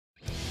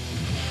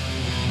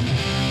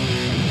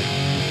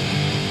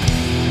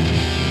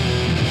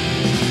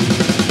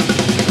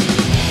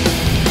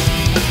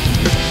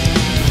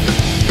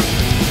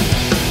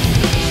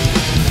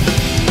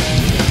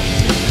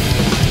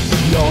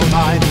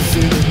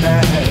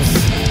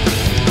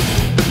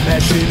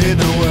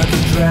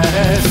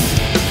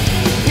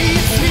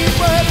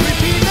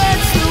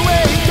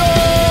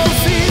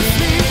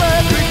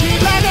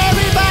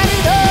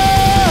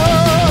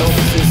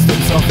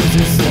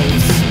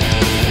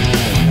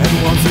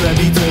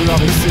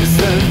of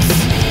existence.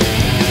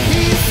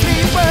 Eat,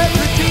 sleep, work,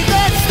 repeat,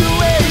 that's the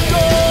way it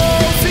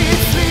goes.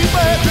 Eat, sleep,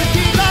 work,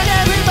 repeat, like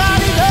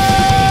everybody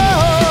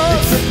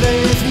knows. It's a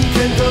place we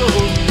can go.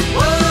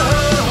 Whoa.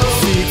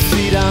 6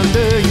 feet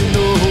under, you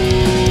know.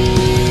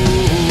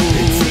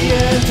 It's the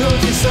end,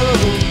 told you so.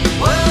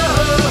 Whoa.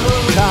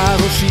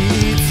 Caro, she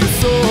eats your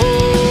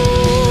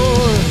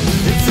soul.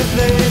 It's a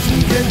place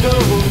we can go.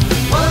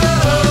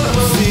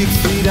 Whoa. 6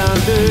 feet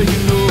under, you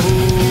know.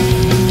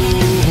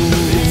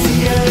 It's the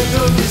end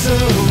of your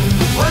soul.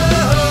 Whoa.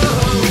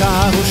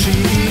 Caro, she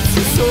eats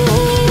your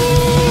soul.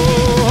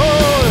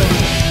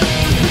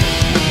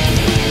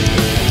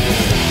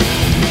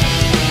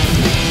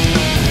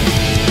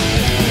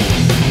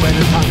 When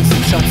it hunts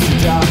and shuts you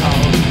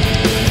down,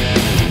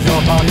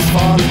 your body's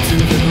falling to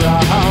the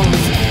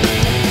ground.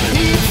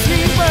 Eat,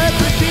 sleep, work,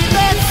 repeat,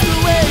 that's the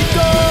way it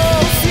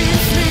goes. Eat,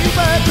 sleep,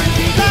 work,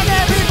 repeat, like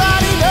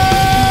everybody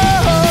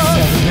knows.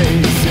 7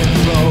 days in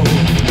a row,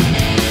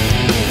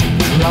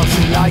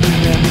 crouching like an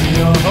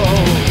embryo.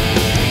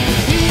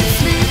 Eat,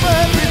 sleep,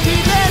 work,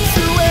 repeat, that's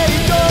the way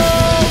it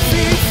goes.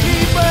 Eat,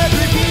 sleep, work,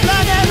 repeat,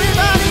 like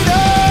everybody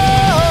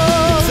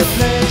knows. It's a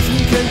place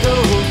we can go.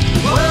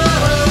 Whoa.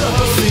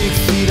 6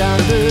 feet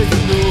under, you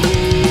know.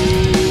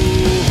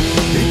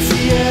 It's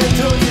the end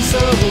of your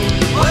soul.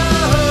 Whoa.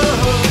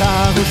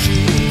 Caro, she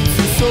eats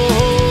your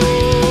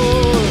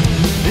soul.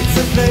 It's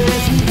a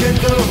place we can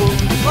go.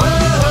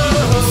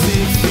 Whoa.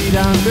 6 feet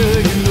under,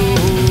 you know.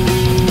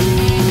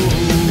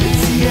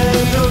 It's the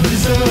end of your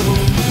soul.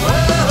 Whoa.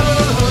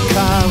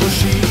 Caro,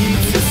 she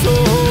eats your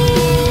soul.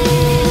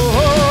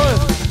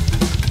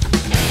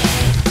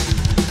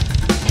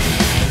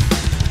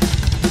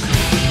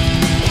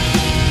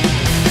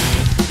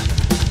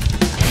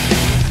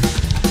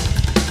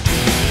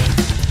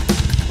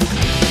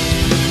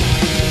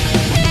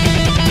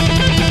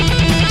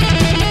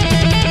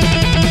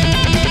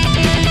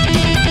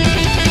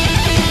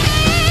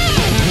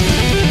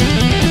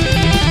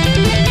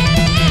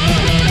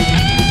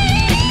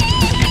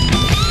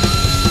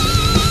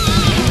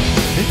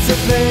 It's a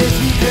place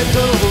we can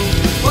go.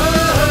 Whoa.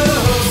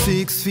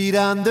 6 feet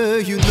under,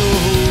 you know.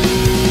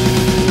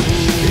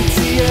 It's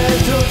the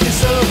end of your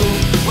soul.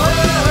 Whoa.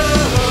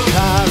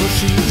 Caro,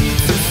 she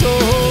eats your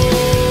soul.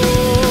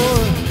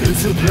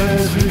 It's a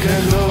place we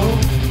can go.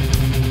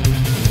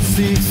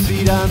 6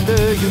 feet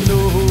under, you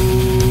know.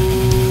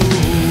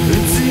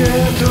 It's the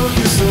end of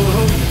your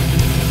soul.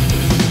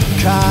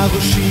 Caro,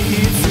 she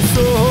eats your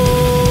soul.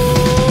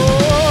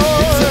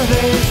 It's a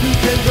place we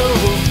can go.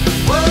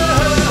 Whoa.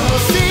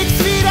 6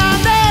 feet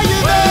under, you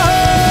know.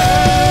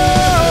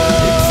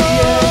 It's the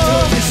end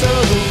of your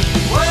soul.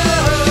 Whoa.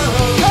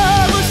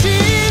 Caro, she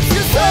eats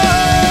your soul.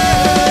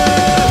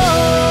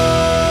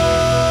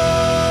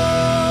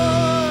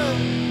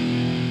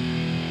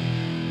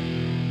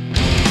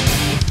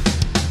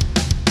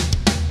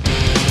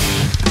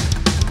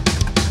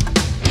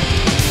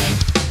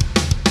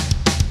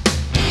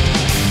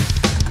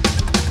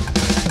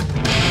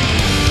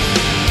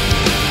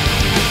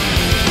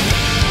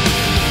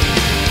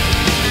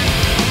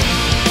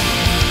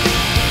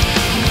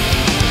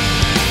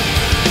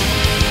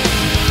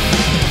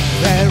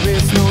 There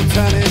is no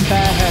turning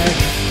back.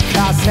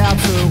 Cast out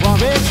to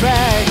one-way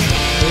track.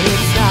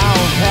 It's now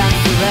and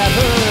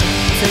forever.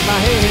 Take my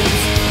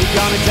hands, we're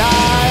gonna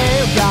die.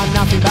 We've got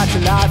nothing but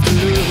your life to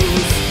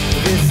lose.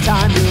 This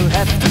time you'll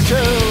have to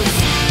choose.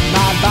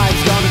 My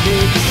bite's gonna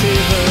make you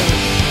shiver.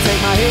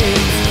 Take my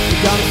hands,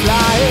 we're gonna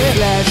fly.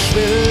 Flesh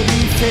will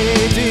be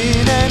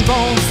fading and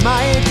bones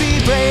might be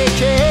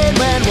breaking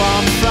when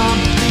warmth from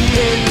the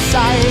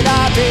inside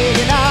are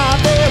digging out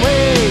their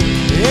way.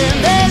 In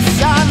this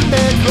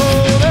Undead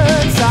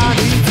Romance, I'm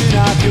eating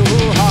up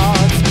your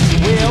heart.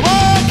 We're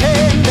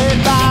walking dead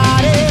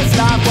bodies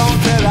that won't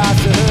tear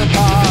us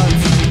apart.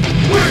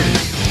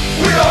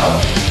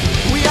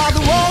 We are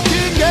the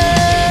walking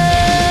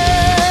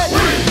dead.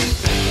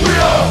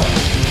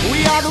 We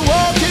are the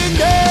walking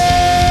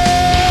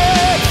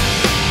dead.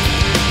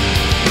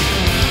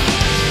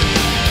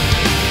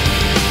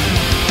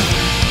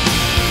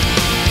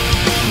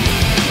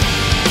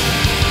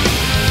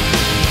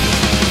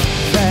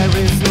 There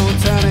is no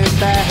turning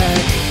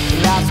back.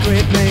 Last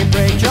grip may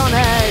break your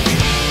neck.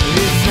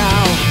 It's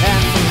now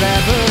and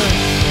forever.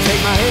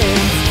 Take my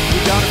hands,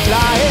 we're gonna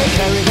fly.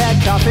 Carry that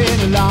coffin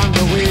along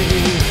the way.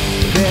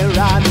 There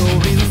are no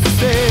reasons to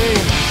stay.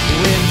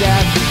 With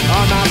death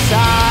on my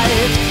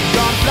side,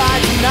 gonna fly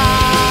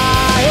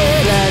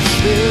tonight. Flesh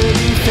will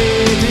be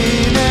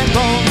fading and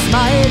bones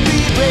might be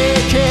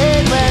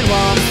breaking when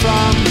warmth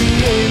from the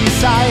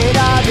inside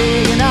are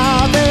digging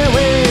out their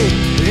way.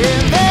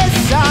 In this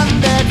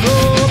Undead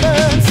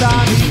Romance,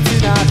 I'm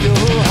eating up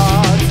your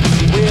heart.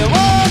 We're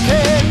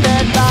walking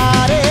dead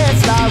bodies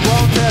that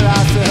won't tear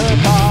us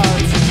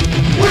apart.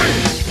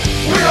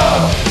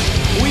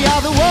 We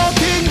are the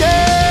walking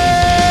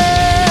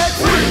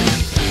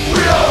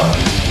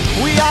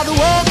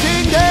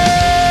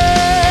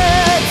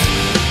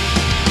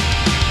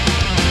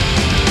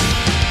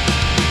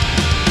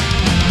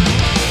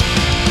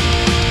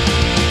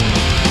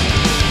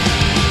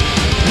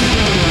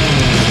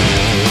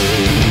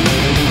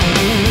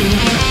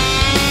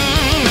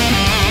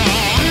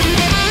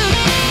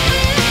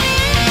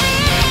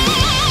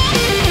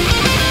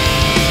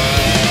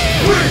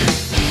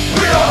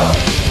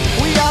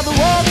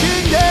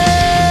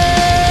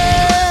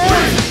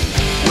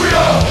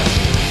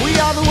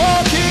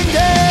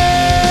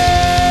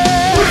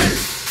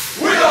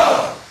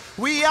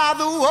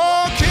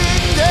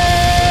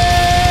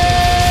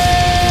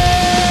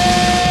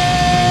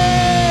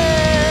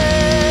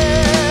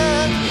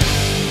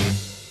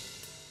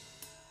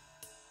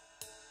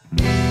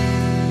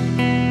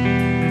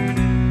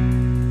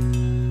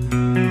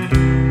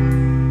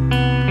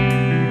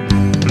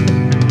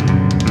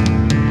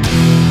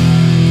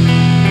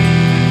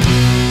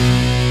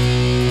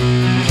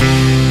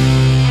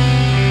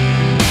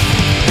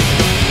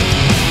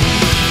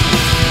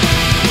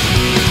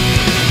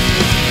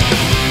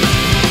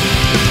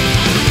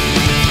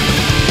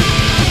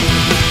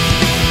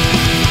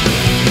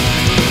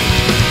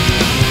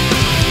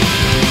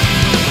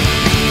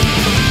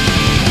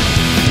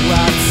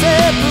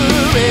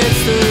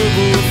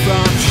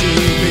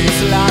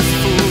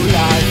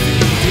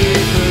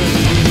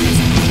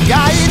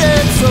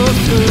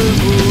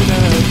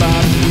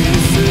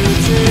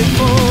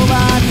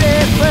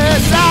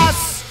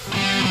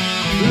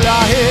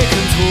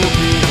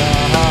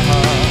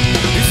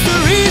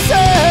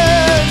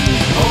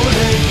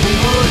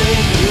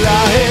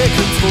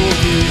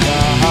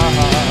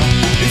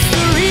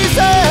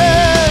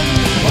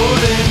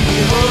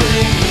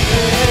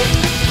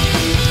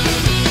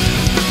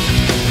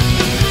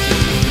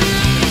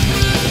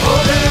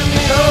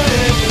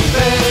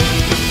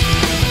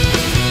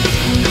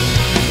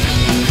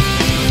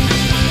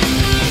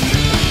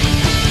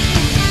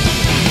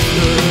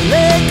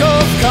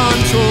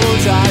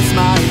energize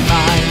my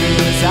mind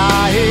as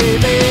I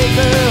make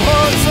the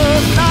horse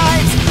of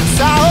night.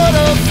 Sound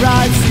of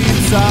fright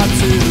seems up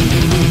to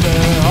the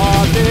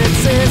heart that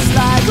sits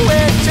like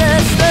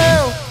witches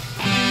still.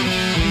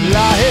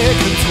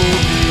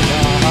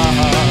 Lycantropia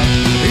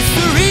is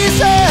the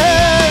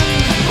reason.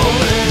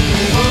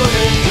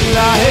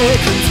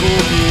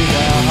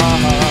 Lycantropia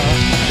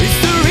is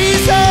the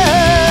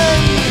reason.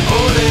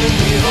 Holding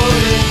me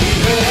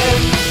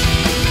back.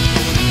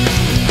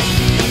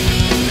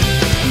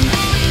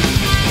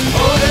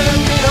 Holding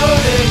me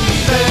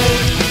back.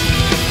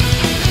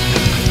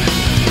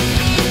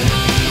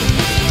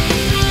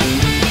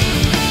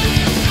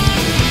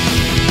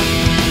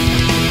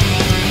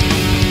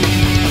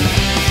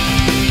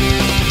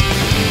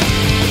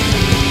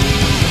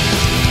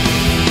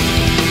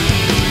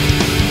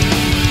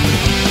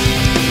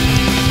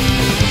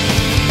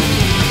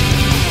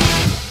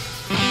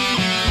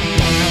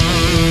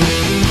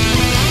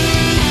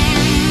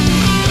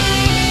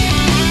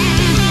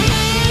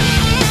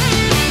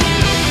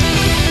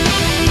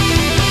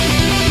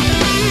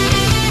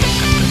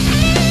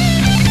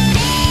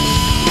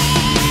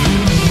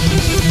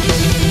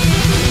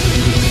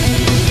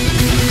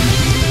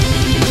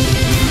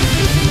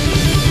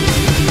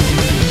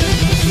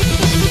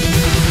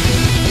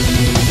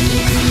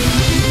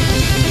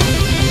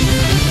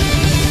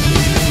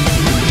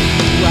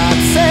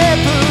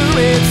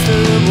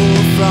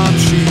 From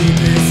sheep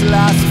is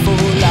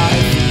lustful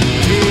life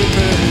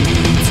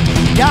deepened.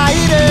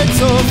 Guidance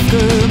of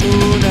the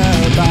moon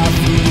above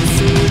me,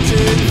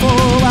 searching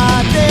for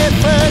what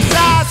differs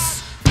us.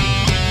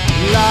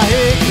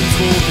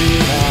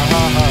 Lycantropia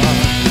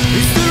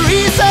is the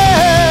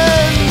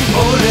reason.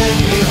 Holding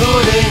me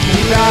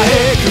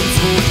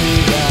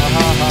Lycantropia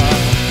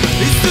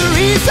is the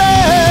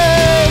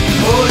reason.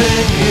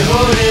 Holding me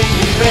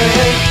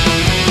back.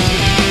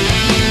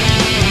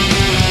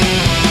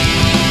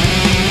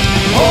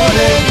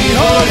 Holding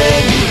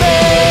me back.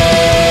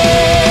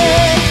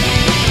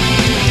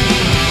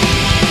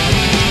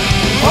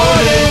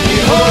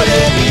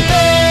 Holding me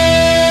back.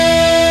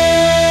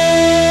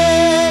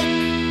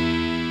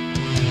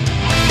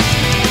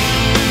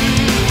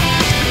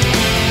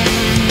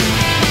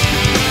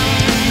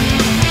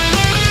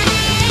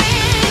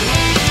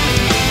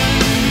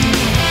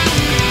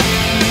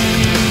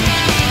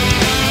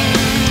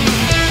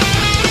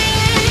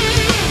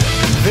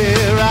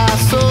 There are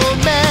so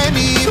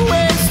many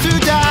ways to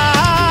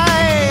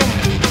die.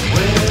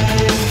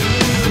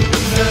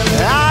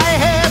 I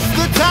have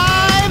the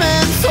time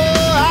and so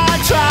I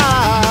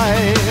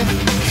try.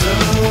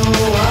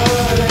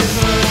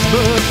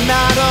 But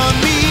not on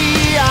me,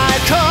 I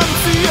come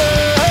to you.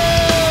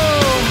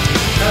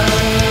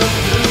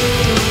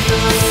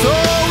 So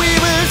we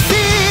will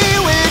see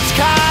which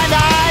kind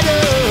I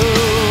do.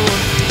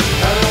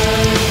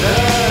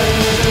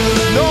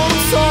 No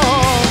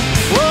song,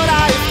 what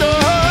I've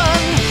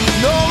done.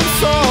 No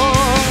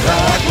song,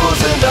 that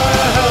wasn't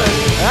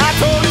I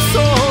told you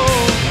so,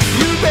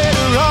 you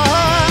better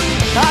run.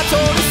 I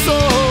told you so,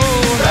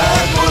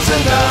 that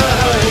wasn't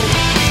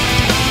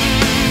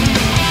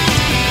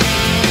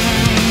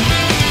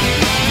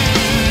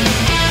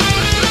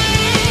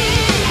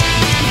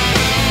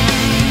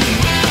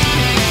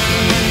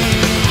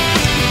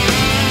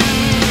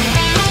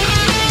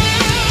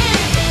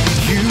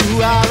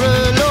You are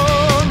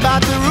alone,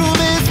 but the room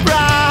is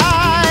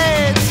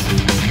bright.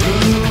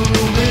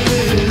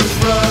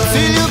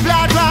 Till your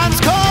blood runs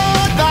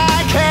cold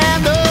by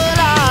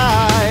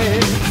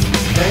candlelight.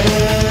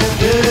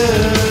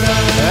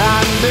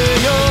 Under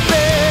your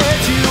bed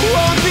you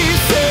won't be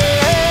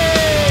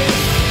safe.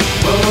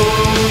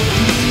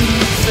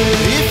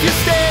 If you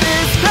stay,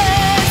 this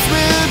place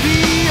will be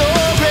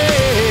your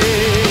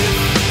grave.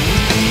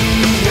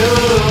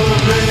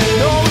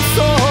 No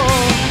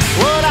song,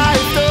 what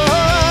I've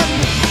done.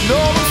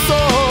 No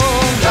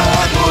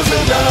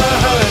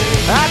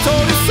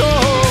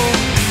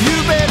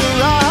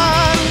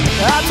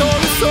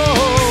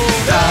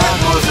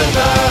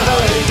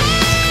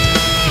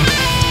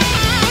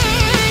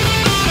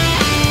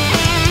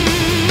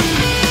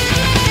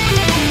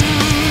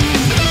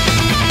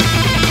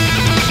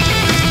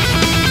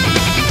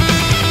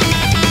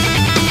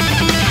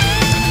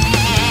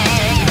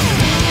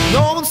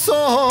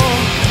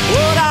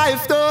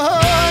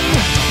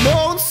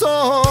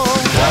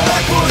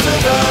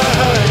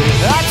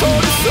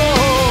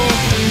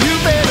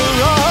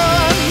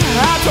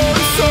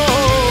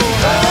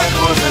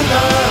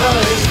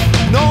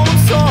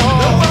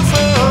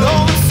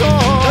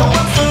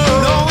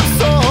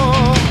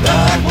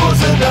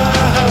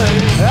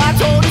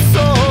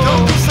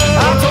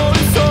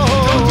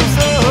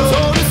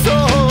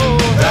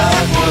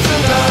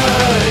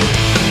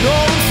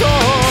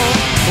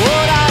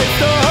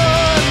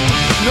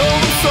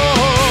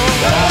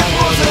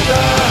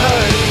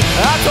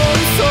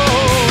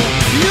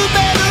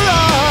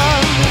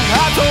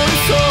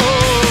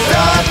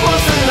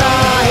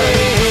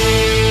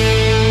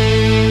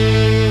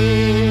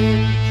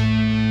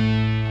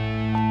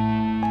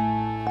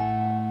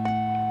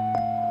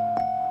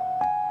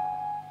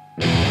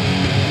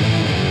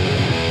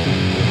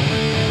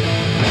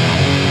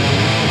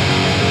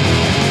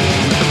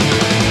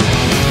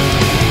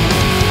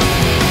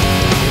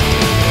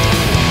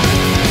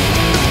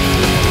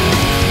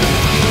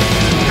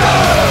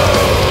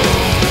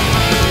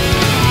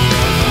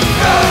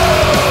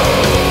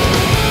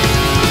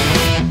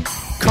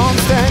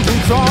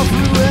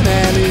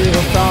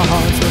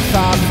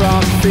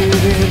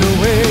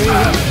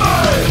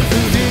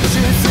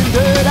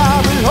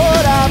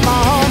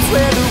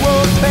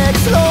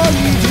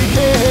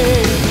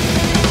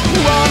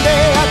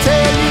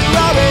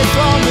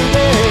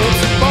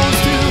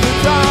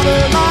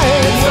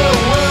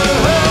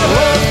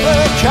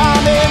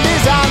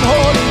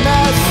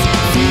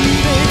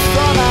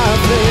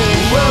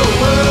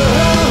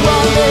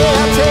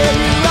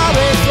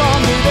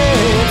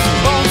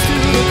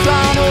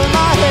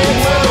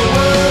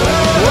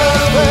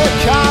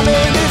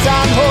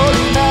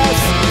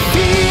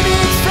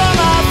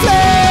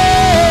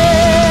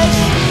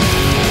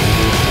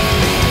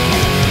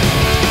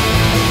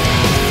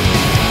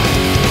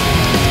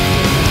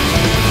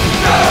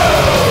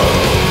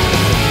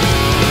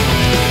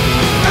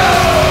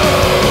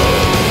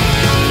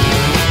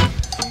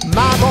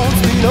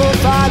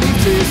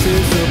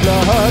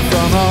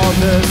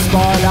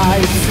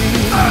I've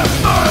seen.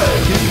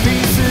 In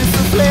pieces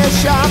of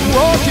flesh I'm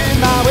walking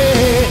my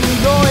way,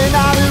 knowing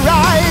how to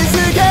rise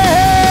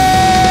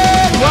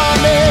again. One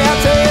day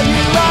I'll tell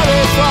you I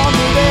rose from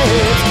the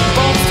dead,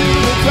 bones to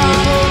the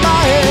crown of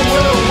my head.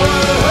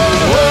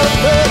 What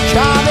the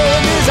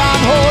calling is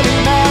I'm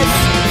holding mass,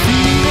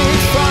 phoenix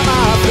from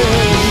my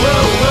flesh.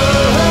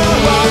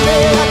 One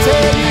day I'll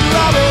tell you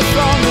I rose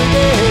from the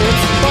dead,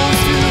 bones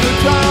to the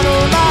crown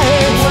of my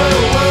head.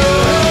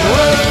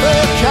 What the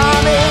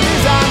calling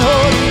is I'm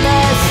holding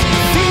mass,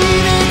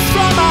 phoenix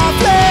from my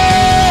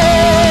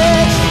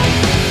flesh.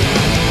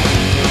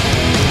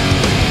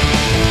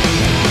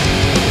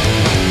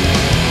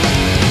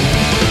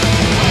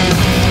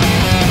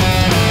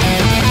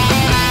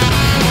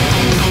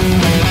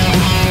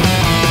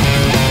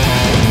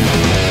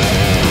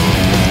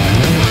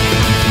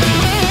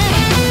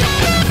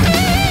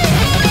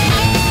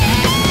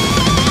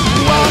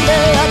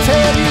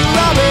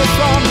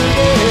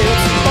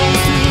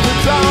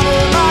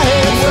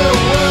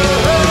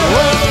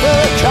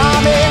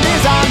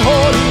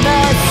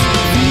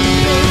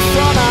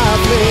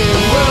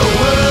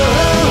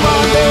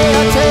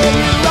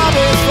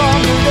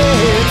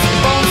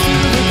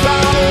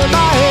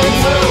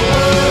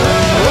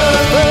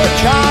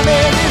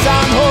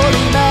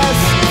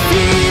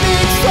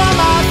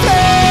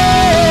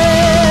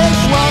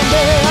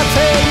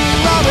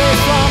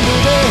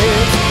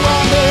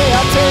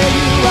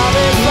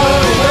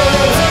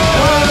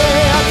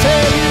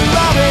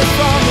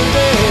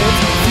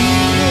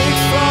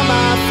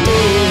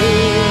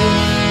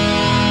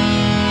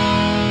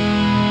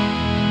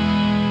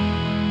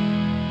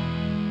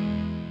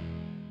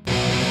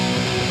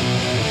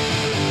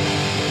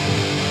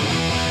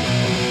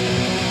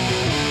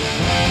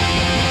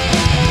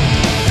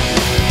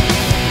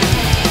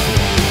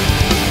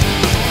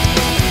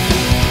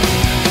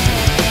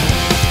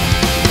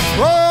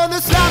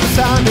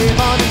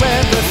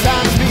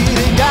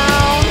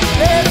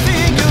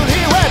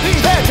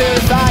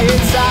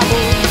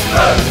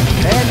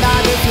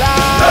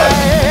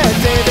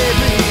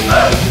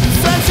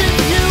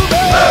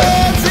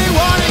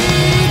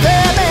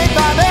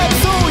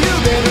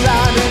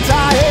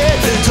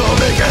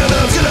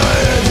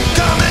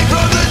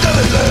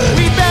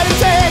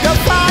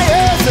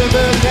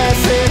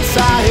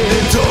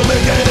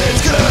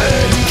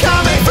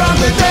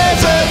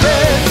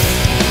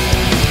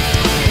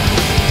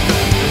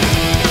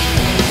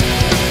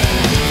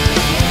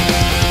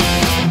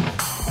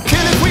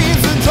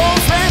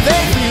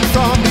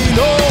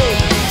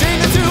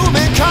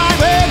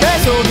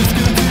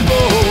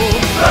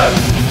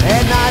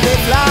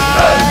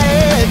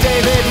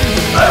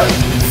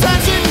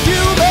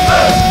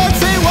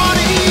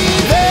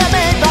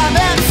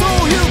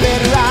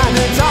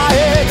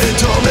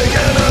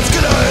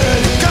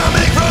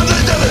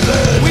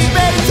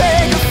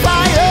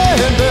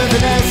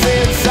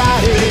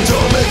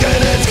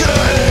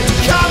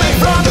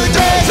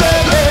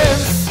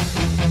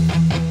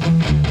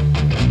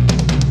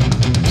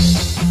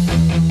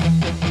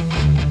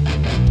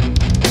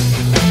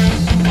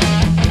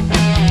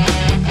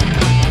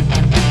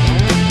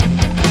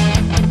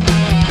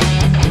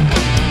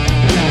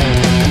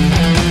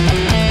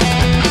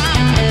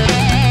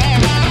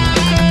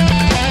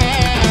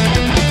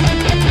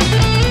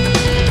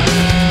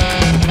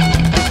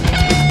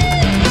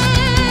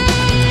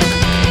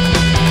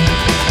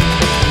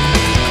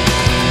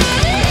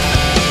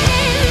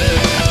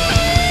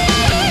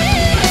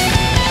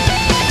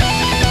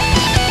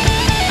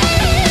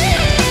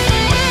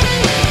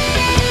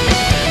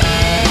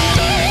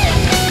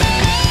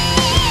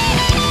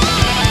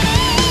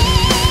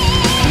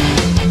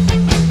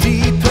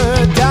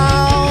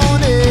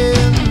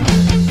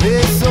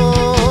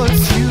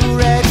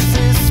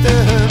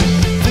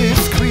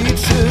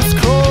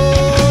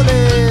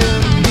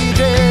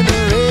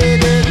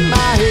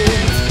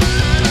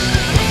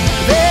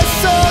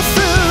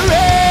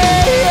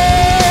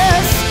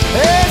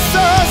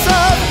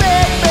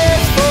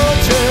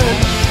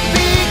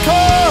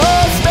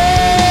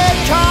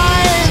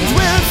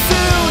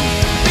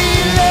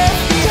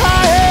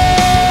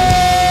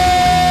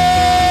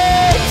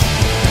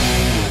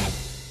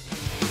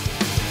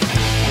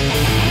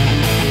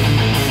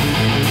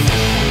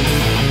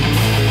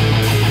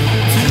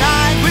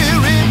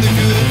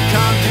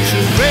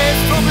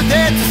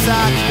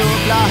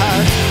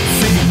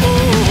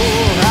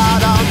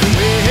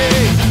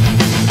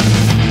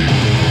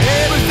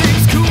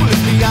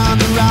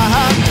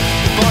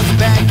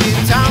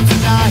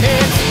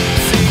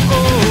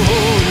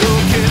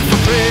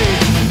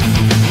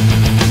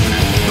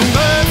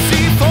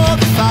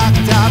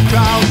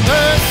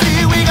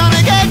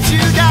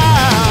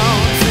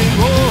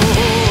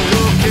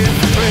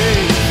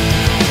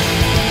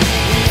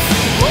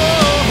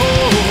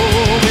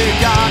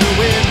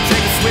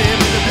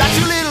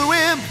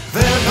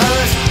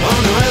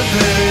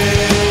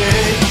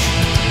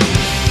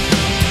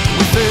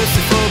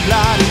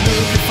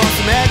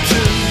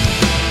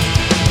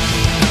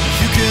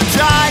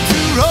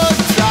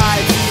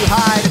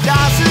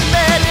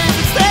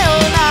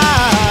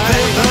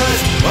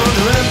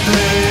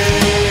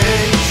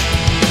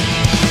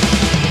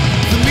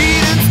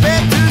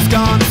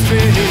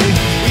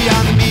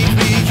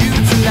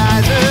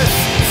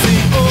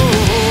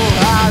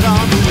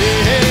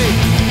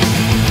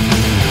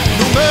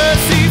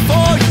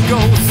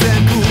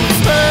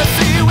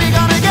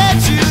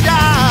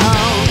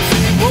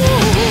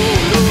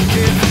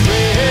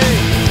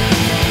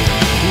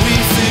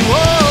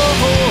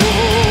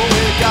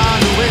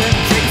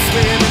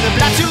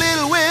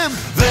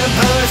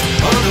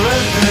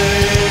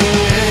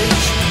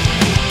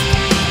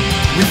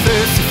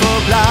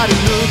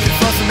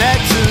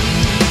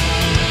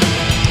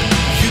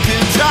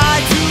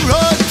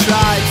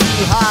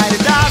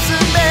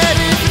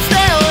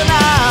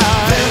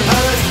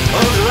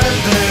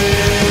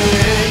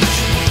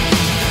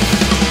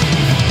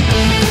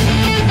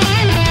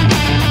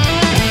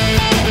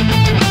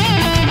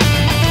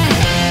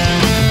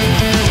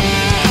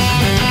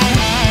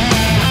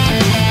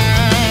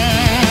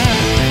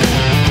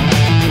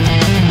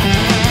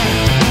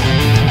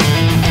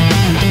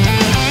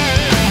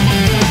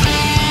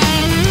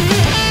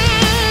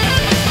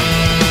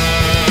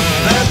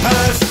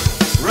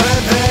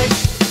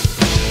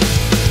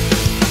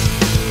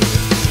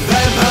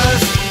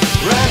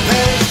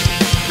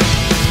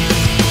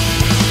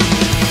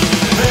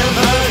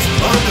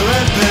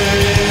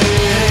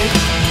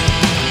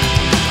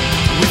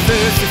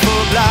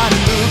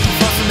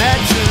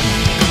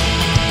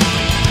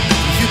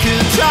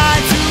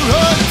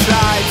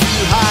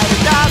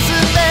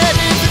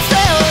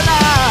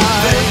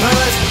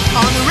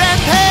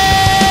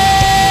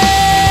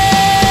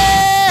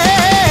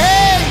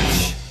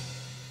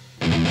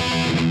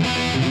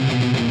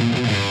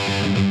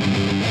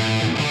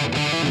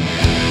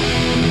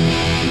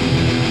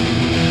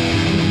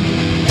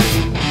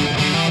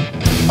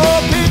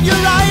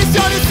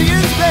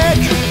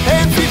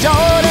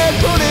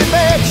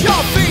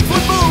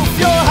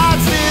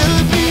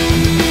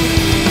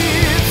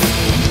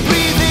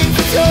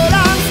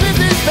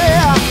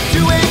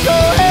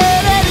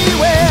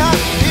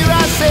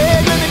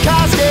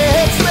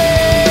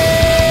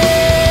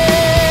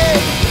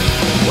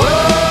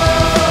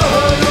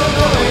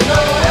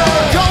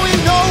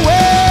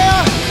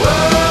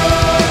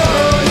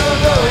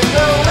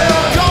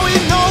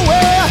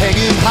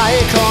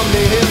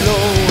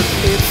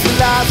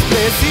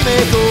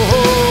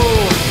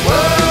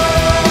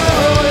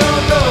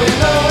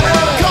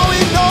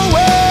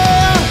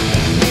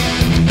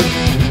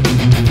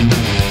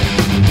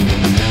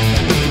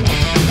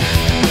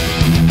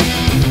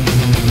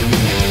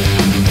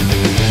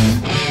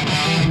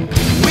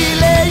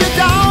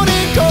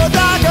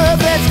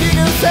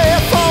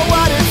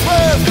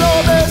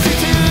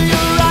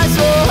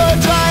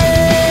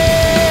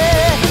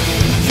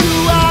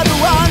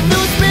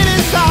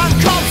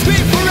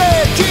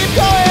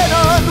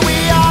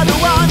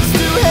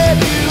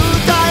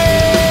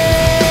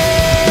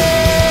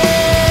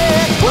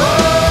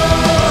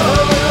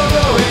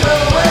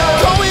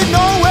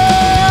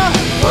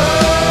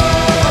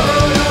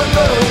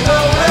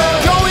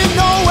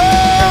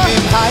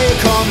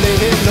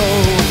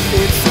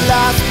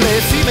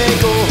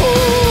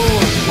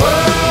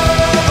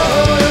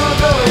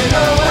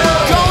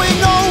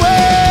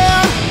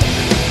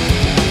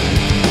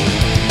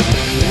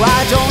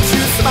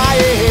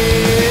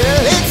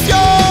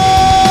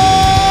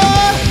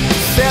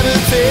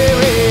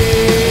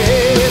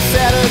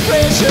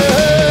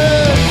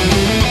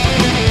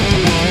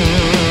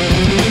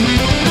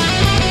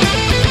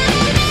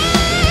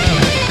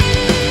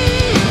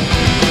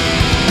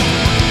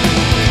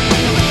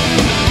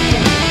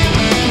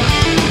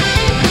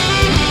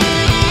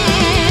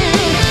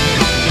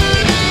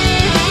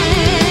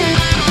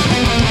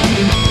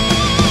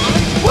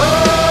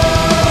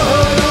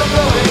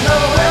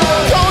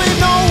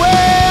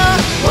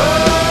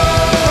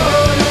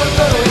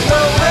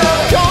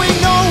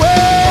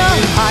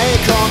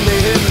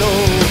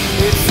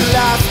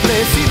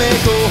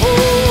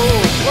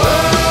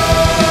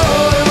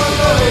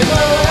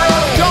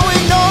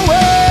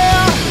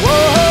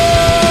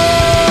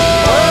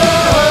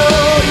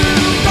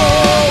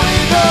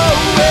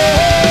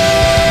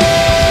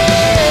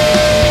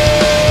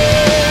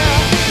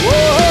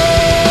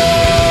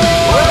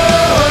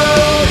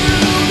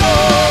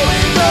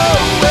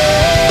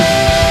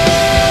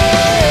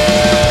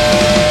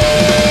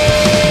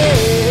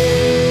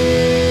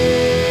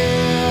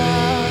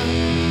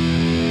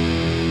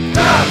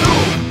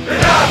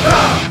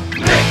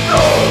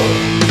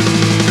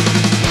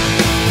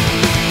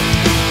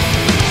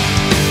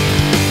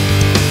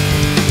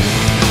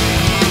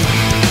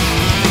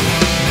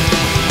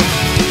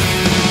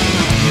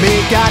 May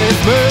God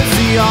have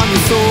mercy on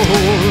your soul.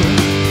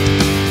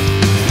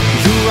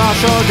 You all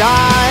shall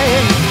die,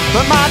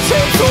 but my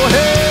chainsaw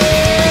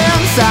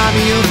hands tie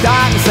me of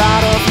darkness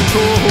out of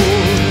control.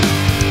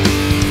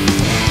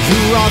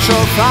 You all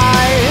shall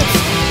fight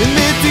in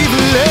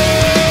medieval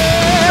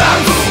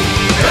lands.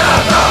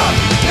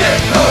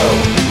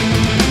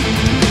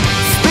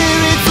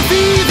 Spirits of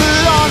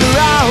evil on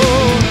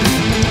around.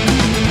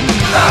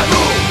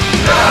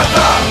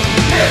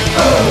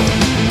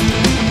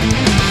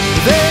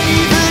 The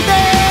evil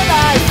dead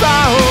I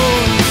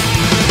found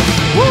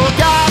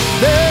woke up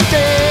the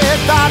dead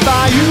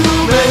by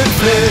human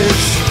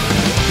flesh.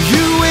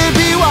 You will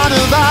be one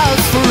of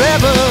us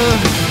forever.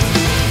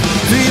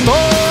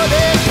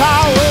 Demonic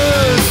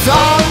powers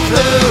on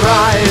the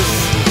rise.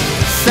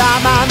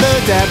 Summon the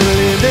devil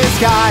in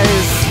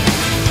disguise.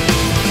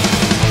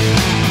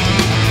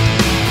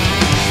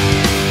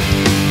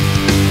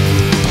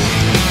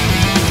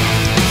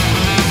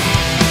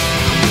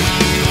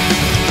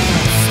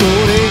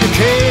 Slowly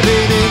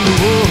caving in the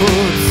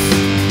woods,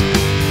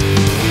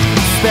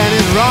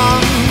 spinning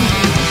wrong,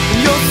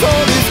 your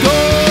soul is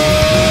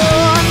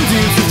gone.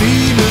 Deals the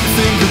demons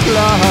in the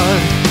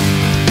blood.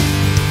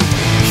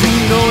 You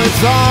know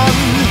it's on,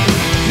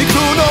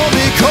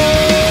 Necronomicon.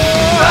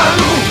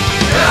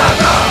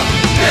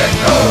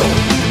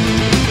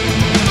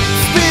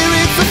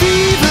 Spirits of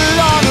evil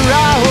on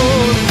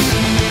around.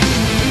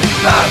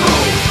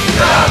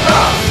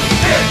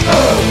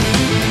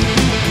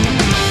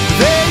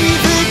 The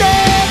evil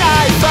dead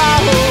I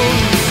found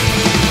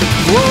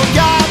woke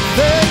up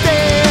the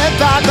dead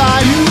by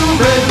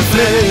human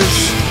flesh.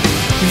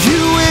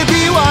 You will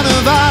be one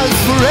of us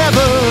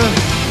forever.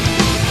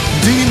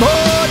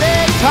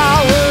 Demonic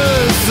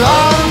powers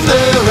on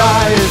the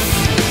rise.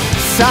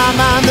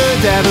 Summon the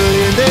devil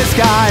in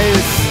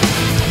disguise.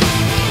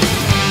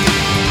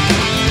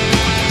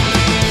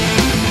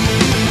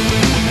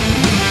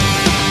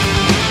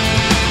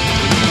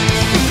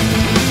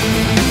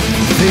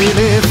 They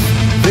live,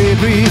 they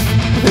breathe,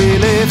 they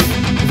live,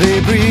 they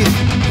breathe,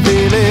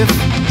 they live,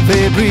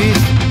 they breathe,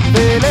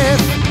 they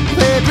live,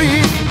 they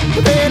breathe,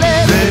 they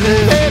live,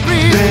 they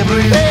breathe,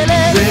 they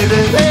live,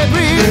 they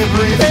breathe,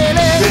 they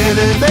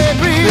live, they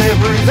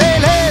breathe, they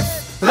live,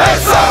 they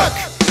suck.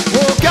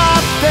 Woke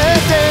up the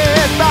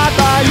dead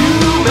by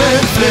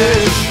human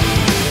flesh.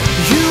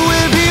 You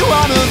will be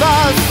one of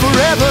us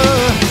forever.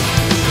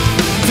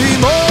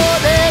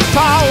 Demonic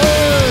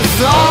powers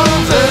on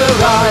the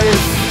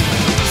rise.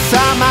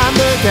 Summon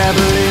the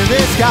devil in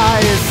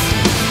disguise.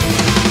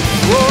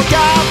 Woke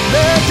up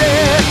the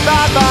dead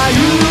by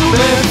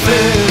human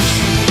flesh.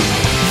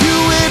 You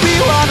will be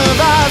one of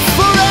us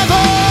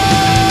forever.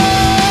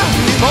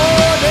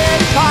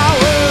 Demonic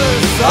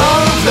powers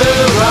on the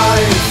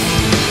rise.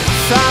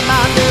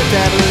 Summon the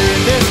devil in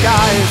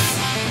disguise.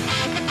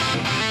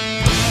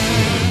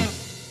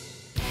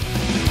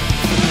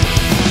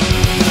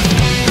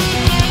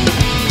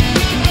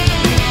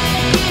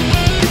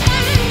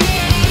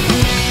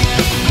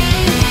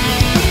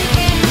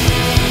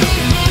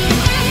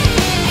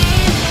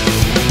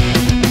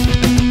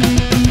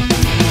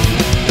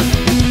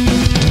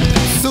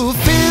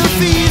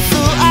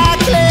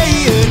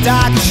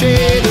 Dark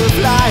shade of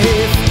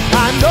life.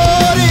 I'm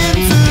not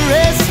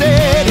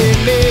interested in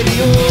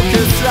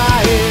mediocre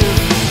strife.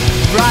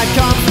 Pride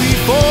comes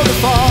before the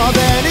fall,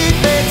 then it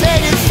may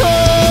take its toll.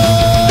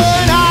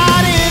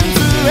 Not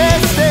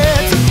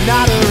interested,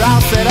 not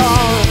aroused at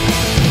all.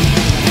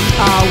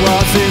 I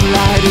was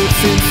enlightened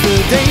since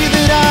the day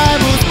that I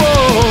was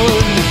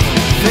born.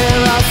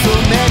 There are so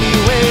many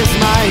ways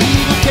my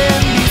evil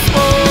can be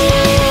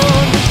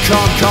spawned.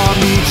 Come call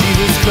me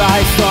Jesus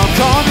Christ, or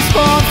call me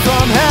spawned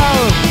from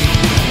hell.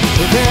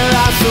 There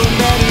are so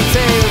many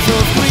tales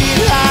of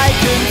greed I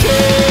can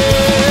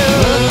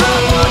tell.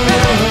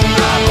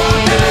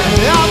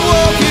 I'm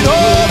walking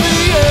over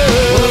you.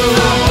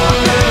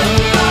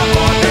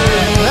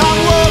 I'm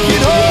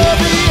walking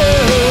over you.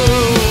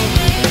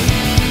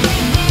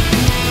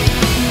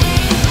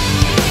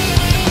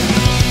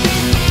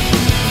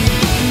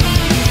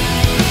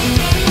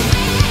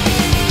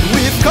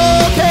 With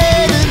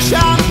cocaine and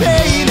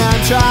champagne,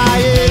 I'm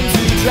trying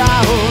to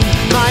drown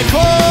my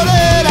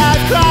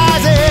quarter-life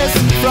crisis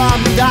from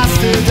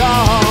dusk to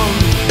dawn.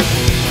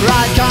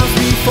 Pride comes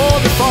before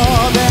the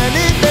fall, then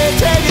it may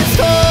take its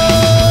toll.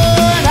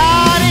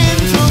 Not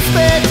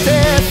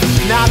introspective,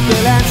 not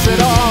balanced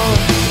at all.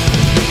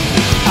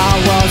 I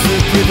was a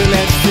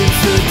privilege since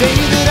the day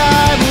that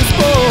I was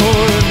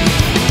born.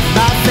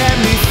 My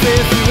family's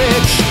filthy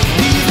rich,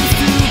 reasons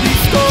to be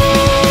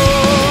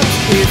scorned.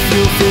 If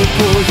you feel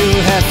poor,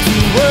 you'll have to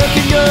work